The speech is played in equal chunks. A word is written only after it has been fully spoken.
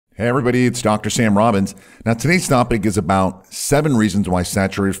Hey everybody, it's Dr. Sam Robbins. Now today's topic is about 7 reasons why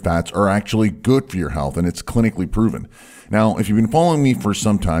saturated fats are actually good for your health, and it's clinically proven. Now, if you've been following me for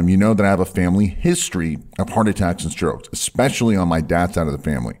some time, you know that I have a family history of heart attacks and strokes, especially on my dad's side of the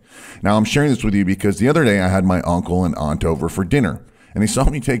family. Now, I'm sharing this with you because the other day I had my uncle and aunt over for dinner, and they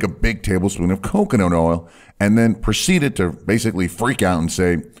saw me take a big tablespoon of coconut oil and then proceeded to basically freak out and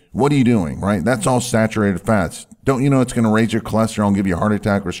say, "What are you doing, right? That's all saturated fats. Don't you know it's going to raise your cholesterol and give you a heart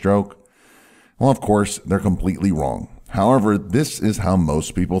attack or stroke?" Well, of course, they're completely wrong. However, this is how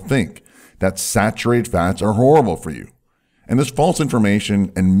most people think, that saturated fats are horrible for you. And this false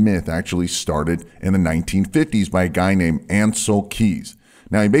information and myth actually started in the 1950s by a guy named Ancel Keys.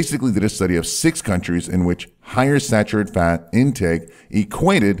 Now, he basically did a study of 6 countries in which higher saturated fat intake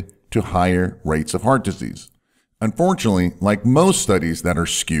equated to higher rates of heart disease. Unfortunately, like most studies that are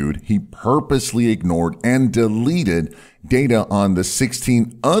skewed, he purposely ignored and deleted data on the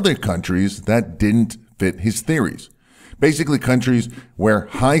 16 other countries that didn't fit his theories. Basically, countries where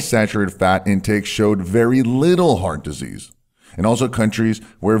high saturated fat intake showed very little heart disease, and also countries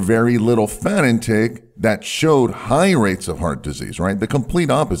where very little fat intake that showed high rates of heart disease, right? The complete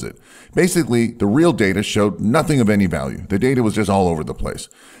opposite. Basically, the real data showed nothing of any value. The data was just all over the place.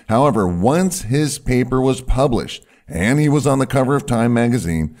 However, once his paper was published and he was on the cover of Time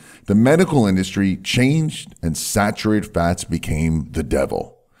magazine, the medical industry changed and saturated fats became the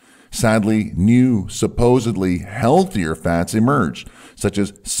devil. Sadly, new, supposedly healthier fats emerged, such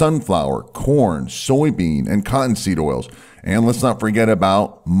as sunflower, corn, soybean, and cottonseed oils. And let's not forget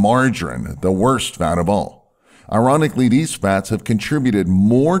about margarine, the worst fat of all. Ironically, these fats have contributed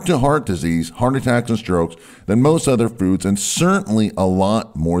more to heart disease, heart attacks, and strokes than most other foods, and certainly a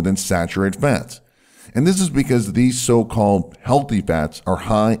lot more than saturated fats. And this is because these so-called healthy fats are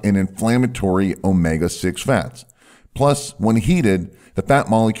high in inflammatory omega-6 fats. Plus, when heated, the fat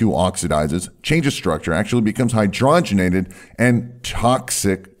molecule oxidizes, changes structure, actually becomes hydrogenated and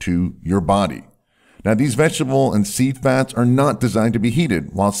toxic to your body. Now, these vegetable and seed fats are not designed to be heated,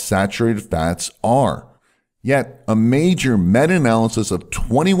 while saturated fats are. Yet, a major meta-analysis of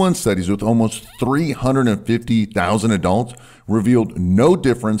 21 studies with almost 350,000 adults revealed no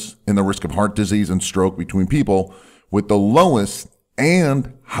difference in the risk of heart disease and stroke between people with the lowest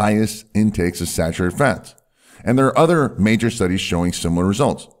and highest intakes of saturated fats. And there are other major studies showing similar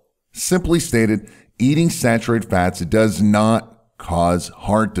results. Simply stated, eating saturated fats does not cause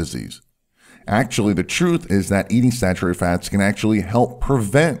heart disease. Actually, the truth is that eating saturated fats can actually help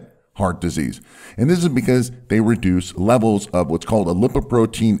prevent heart disease. And this is because they reduce levels of what's called a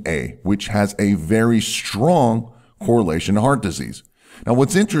lipoprotein A, which has a very strong correlation to heart disease. Now,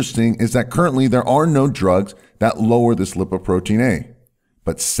 what's interesting is that currently there are no drugs that lower this lipoprotein A,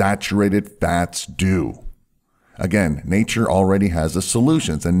 but saturated fats do. Again, nature already has the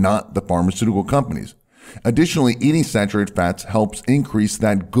solutions and not the pharmaceutical companies. Additionally, eating saturated fats helps increase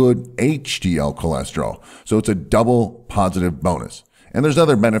that good HDL cholesterol, so it's a double positive bonus. And there's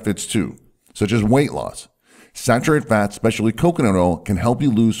other benefits too, such as weight loss. Saturated fats, especially coconut oil, can help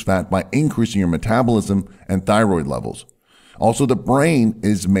you lose fat by increasing your metabolism and thyroid levels. Also, the brain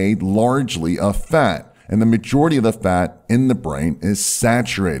is made largely of fat, and the majority of the fat in the brain is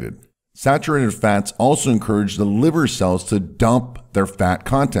saturated. Saturated fats also encourage the liver cells to dump their fat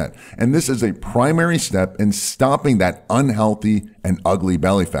content, and this is a primary step in stopping that unhealthy and ugly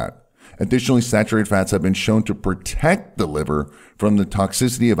belly fat. Additionally, saturated fats have been shown to protect the liver from the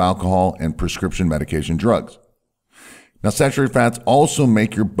toxicity of alcohol and prescription medication drugs. Now, saturated fats also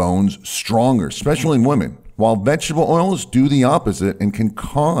make your bones stronger, especially in women, while vegetable oils do the opposite and can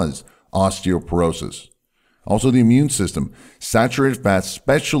cause osteoporosis. Also, the immune system. Saturated fats,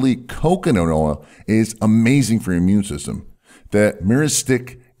 especially coconut oil, is amazing for your immune system. The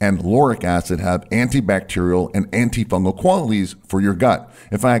myristic and lauric acid have antibacterial and antifungal qualities for your gut.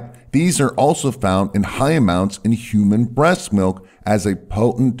 In fact, these are also found in high amounts in human breast milk as a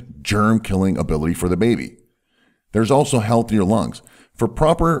potent germ-killing ability for the baby. There's also healthier lungs. For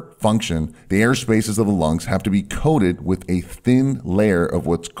proper function, the air spaces of the lungs have to be coated with a thin layer of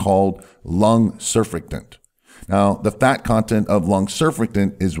what's called lung surfactant. Now, the fat content of lung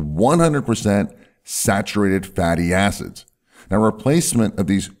surfactant is 100% saturated fatty acids. Now, replacement of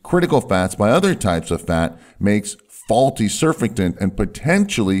these critical fats by other types of fat makes faulty surfactant and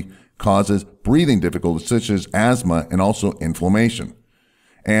potentially causes breathing difficulties such as asthma and also inflammation.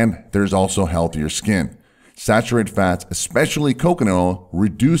 And there's also healthier skin. Saturated fats, especially coconut oil,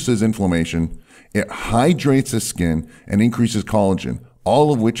 reduces inflammation, it hydrates the skin, and increases collagen,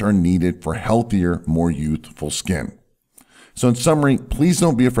 all of which are needed for healthier, more youthful skin. So in summary, please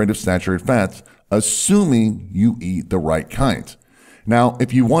don't be afraid of saturated fats, assuming you eat the right kinds. Now,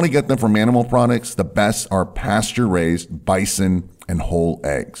 if you want to get them from animal products, the best are pasture-raised bison and whole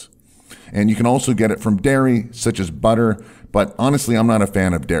eggs. And you can also get it from dairy, such as butter, but honestly, I'm not a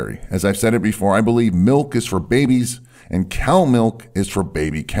fan of dairy. As I've said it before, I believe milk is for babies and cow milk is for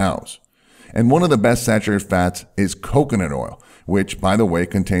baby cows. And one of the best saturated fats is coconut oil, which, by the way,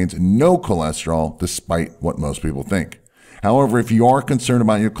 contains no cholesterol, despite what most people think. However, if you are concerned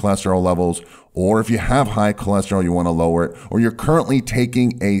about your cholesterol levels, or if you have high cholesterol, you want to lower it, or you're currently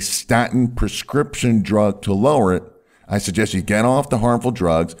taking a statin prescription drug to lower it, I suggest you get off the harmful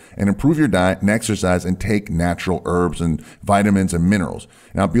drugs and improve your diet and exercise and take natural herbs and vitamins and minerals.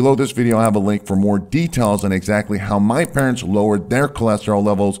 Now, below this video, I have a link for more details on exactly how my parents lowered their cholesterol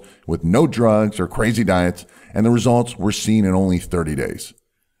levels with no drugs or crazy diets, and the results were seen in only 30 days.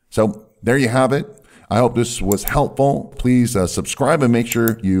 So there you have it. I hope this was helpful. Please subscribe and make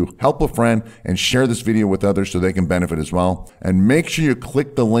sure you help a friend and share this video with others so they can benefit as well. And make sure you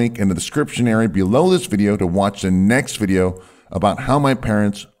click the link in the description area below this video to watch the next video about how my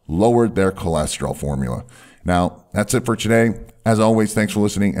parents lowered their cholesterol formula. Now, that's it for today. As always, thanks for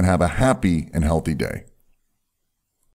listening and have a happy and healthy day.